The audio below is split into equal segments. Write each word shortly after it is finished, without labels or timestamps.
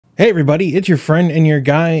Hey everybody, it's your friend and your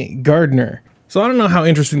guy, Gardiner. So I don't know how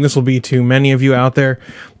interesting this will be to many of you out there,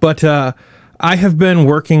 but I have been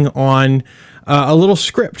working on a little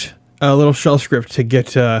script, a little shell script to get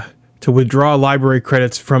to withdraw library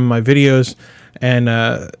credits from my videos and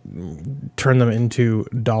turn them into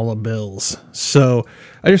dollar bills. So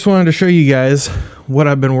I just wanted to show you guys what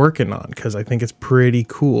I've been working on because I think it's pretty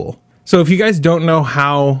cool. So if you guys don't know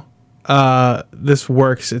how this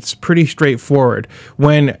works, it's pretty straightforward.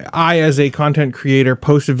 When I, as a content creator,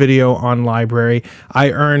 post a video on LBRY, I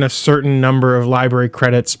earn a certain number of library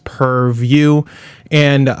credits per view,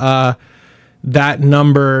 and that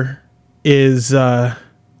number is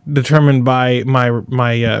determined by my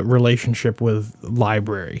relationship with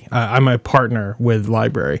LBRY. I'm a partner with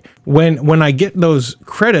LBRY. When I get those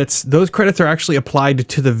credits are actually applied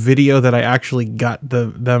to the video that I actually got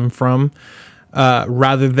them from,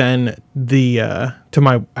 rather than to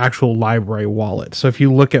my actual LBRY wallet. So if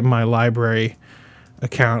you look at my LBRY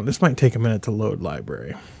account, this might take a minute to load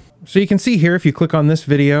LBRY. So you can see here, if you click on this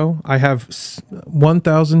video, I have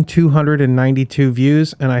 1,292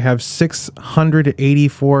 views and I have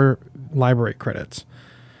 684 LBRY credits.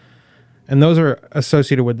 And those are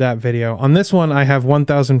associated with that video. On this one, I have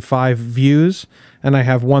 1,005 views and I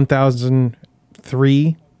have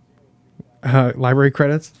 1,003 LBRY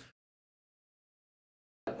credits.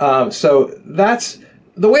 So that's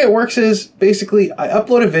the way it works. Is basically I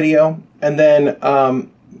upload a video, and then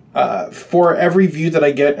for every view that I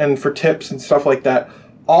get and for tips and stuff like that,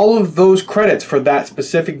 all of those credits for that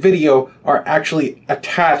specific video are actually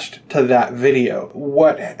attached to that video.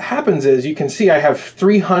 What happens is, you can see I have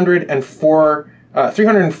 340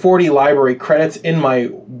 LBRY credits in my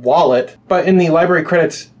wallet, but in the LBRY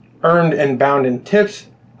credits earned and bound in tips,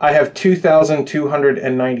 I have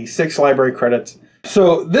 2,296 LBRY credits.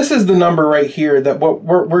 So this is the number right here that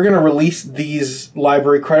we're going to release these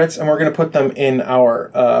LBRY credits, and we're going to put them in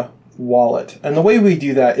our wallet. And the way we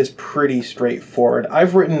do that is pretty straightforward.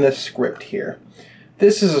 I've written this script here.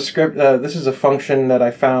 This is a script. This is a function that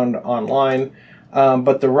I found online,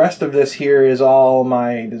 but the rest of this here is all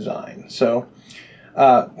my design. So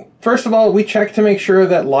first of all, we check to make sure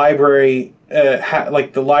that LBRY,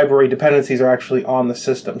 like the LBRY dependencies, are actually on the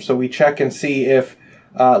system. So we check and see if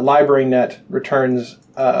LBRYnet returns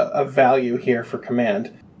a value here for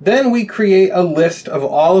command. Then we create a list of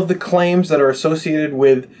all of the claims that are associated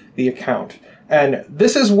with the account. And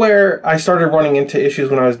this is where I started running into issues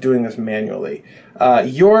when I was doing this manually.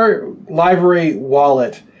 Your LBRY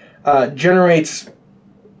wallet generates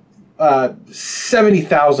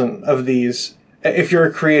 70,000 of these. If you're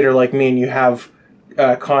a creator like me and you have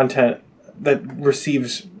content that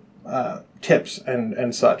receives tips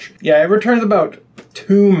and such. Yeah, it returns about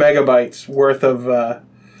 2 megabytes worth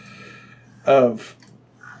of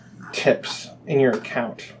tips in your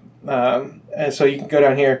account. And so you can go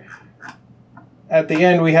down here. At the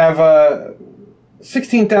end, we have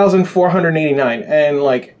 16,489, and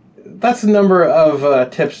like that's the number of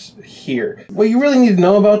tips here. What you really need to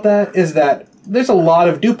know about that is that there's a lot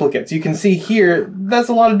of duplicates. You can see here, that's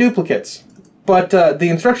a lot of duplicates. But the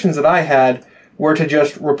instructions that I had were to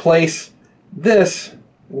just replace this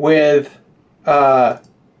with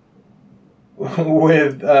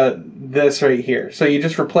this right here. So you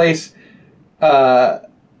just replace all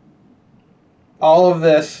of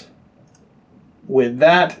this with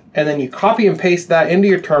that, and then you copy and paste that into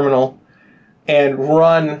your terminal and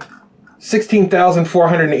run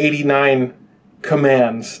 16,489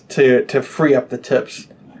 commands to free up the tips.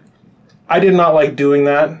 I did not like doing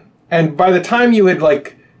that, and by the time you had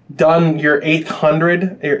like done your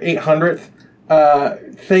 800th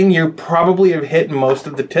thing, you probably have hit most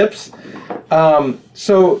of the tips.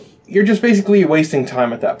 So you're just basically wasting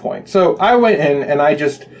time at that point. So I went in and I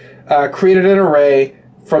just created an array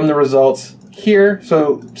from the results here,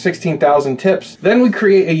 so 16,000 tips. Then we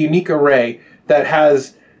create a unique array that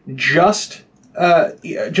has just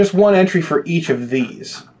one entry for each of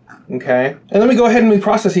these. Okay? And then we go ahead and we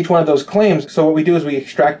process each one of those claims. So what we do is we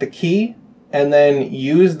extract the key and then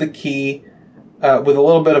use the key with a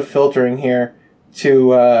little bit of filtering here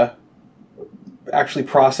to actually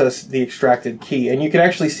process the extracted key. And you can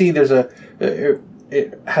actually see there's it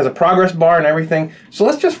has a progress bar and everything. So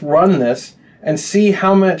let's just run this and see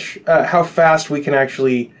how fast we can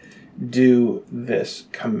actually do this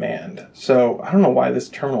command. So I don't know why this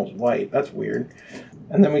terminal's white. That's weird.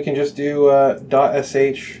 And then we can just do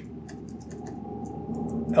 .sh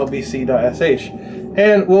lbc.sh,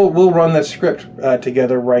 and we'll run this script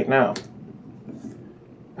together right now.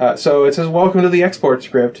 So it says, welcome to the export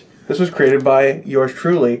script. This was created by yours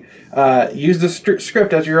truly. Use the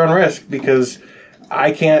script at your own risk, because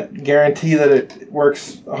I can't guarantee that it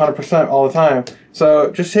works 100% all the time.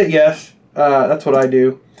 So just hit yes. That's what I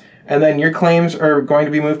do. And then your claims are going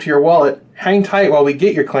to be moved to your wallet. Hang tight while we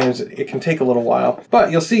get your claims. It can take a little while.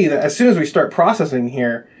 But you'll see that as soon as we start processing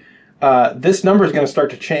here, this number is going to start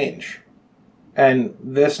to change. And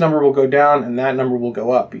this number will go down and that number will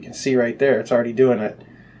go up. You can see right there, it's already doing it.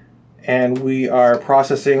 And we are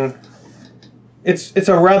processing. It's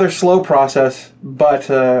a rather slow process, but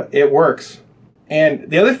it works. And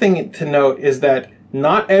the other thing to note is that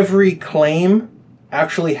not every claim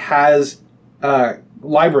actually has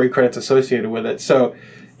library credits associated with it. So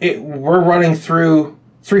we're running through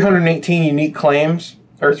 318 unique claims,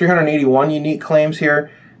 or 381 unique claims here,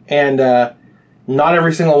 and not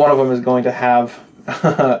every single one of them is going to have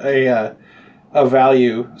a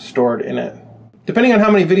value stored in it. Depending on how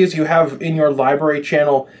many videos you have in your library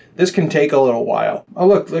channel, this can take a little while. Oh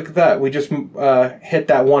look at that. We just hit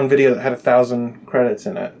that one video that had 1,000 credits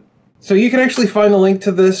in it. So you can actually find the link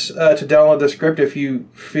to this to download the script if you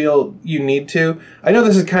feel you need to. I know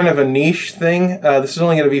this is kind of a niche thing. This is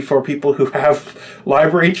only going to be for people who have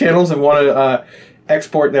library channels and want to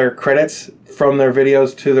export their credits from their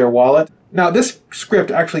videos to their wallet. Now this script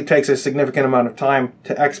actually takes a significant amount of time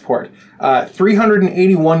to export.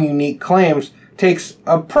 381 unique claims takes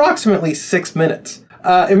approximately 6 minutes.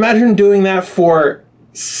 Imagine doing that for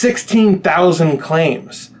 16,000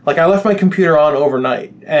 claims. Like, I left my computer on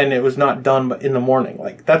overnight and it was not done in the morning.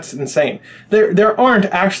 Like, that's insane. There aren't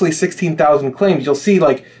actually 16,000 claims. You'll see,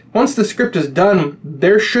 like, once the script is done,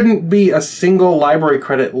 there shouldn't be a single library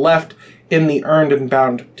credit left in the earned and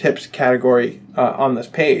bound tips category on this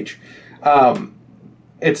page.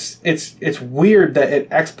 It's weird that it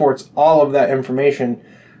exports all of that information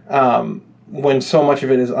when so much of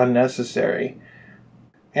it is unnecessary.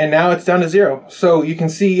 And now it's down to 0. So you can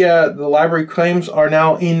see the library claims are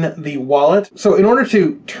now in the wallet. So in order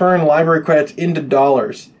to turn library credits into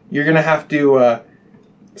dollars, you're going to have to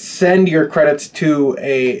send your credits to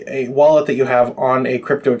a wallet that you have on a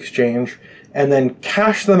crypto exchange, and then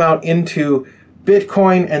cash them out into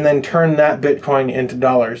Bitcoin, and then turn that Bitcoin into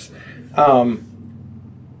dollars.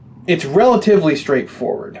 It's relatively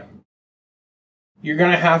straightforward. You're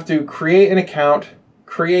going to have to create an account,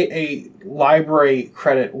 create a library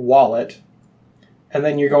credit wallet, and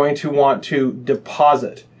then you're going to want to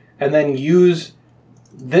deposit, and then use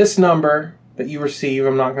this number that you receive.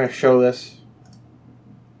 I'm not going to show this.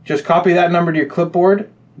 Just copy that number to your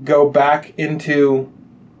clipboard, go back into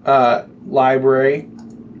library,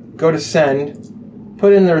 go to send,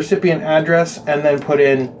 put in the recipient address, and then put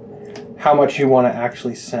in how much you want to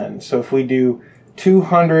actually send. So if we do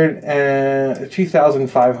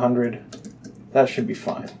 2,500, that should be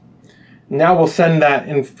fine. Now we'll send that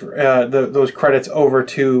those credits over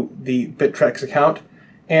to the Bittrex account,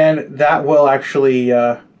 and that will actually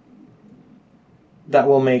that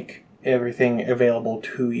will make everything available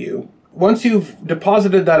to you. Once you've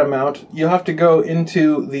deposited that amount, you'll have to go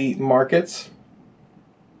into the markets,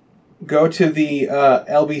 go to the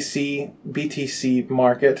LBC BTC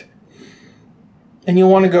market, and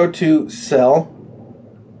you'll want to go to sell,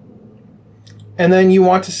 and then you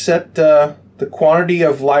want to set the quantity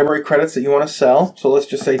of library credits that you want to sell. So let's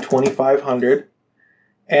just say 2,500.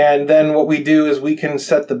 And then what we do is we can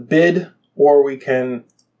set the bid, or we can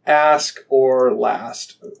ask or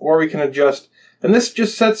last, or we can adjust. And this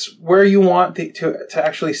just sets where you want to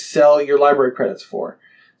actually sell your library credits for.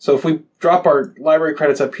 So if we drop our library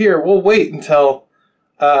credits up here, we'll wait until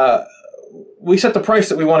we set the price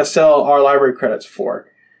that we want to sell our library credits for.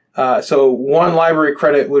 So one library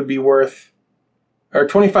credit would be worth, or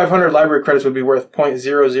 2,500 library credits would be worth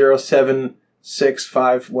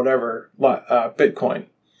 0.00765 whatever Bitcoin.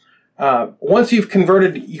 Once you've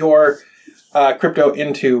converted your crypto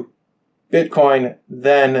into Bitcoin,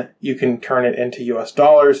 then you can turn it into US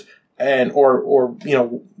dollars, and or you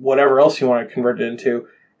know, whatever else you want to convert it into,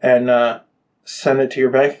 and send it to your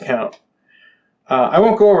bank account. I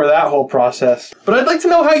won't go over that whole process, but I'd like to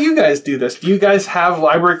know how you guys do this. Do you guys have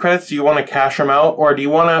library credits? Do you want to cash them out, or do you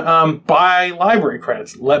want to buy library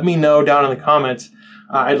credits? Let me know down in the comments.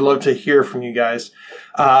 I'd love to hear from you guys.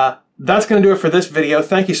 That's going to do it for this video.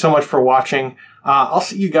 Thank you so much for watching. I'll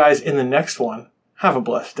see you guys in the next one. Have a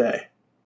blessed day.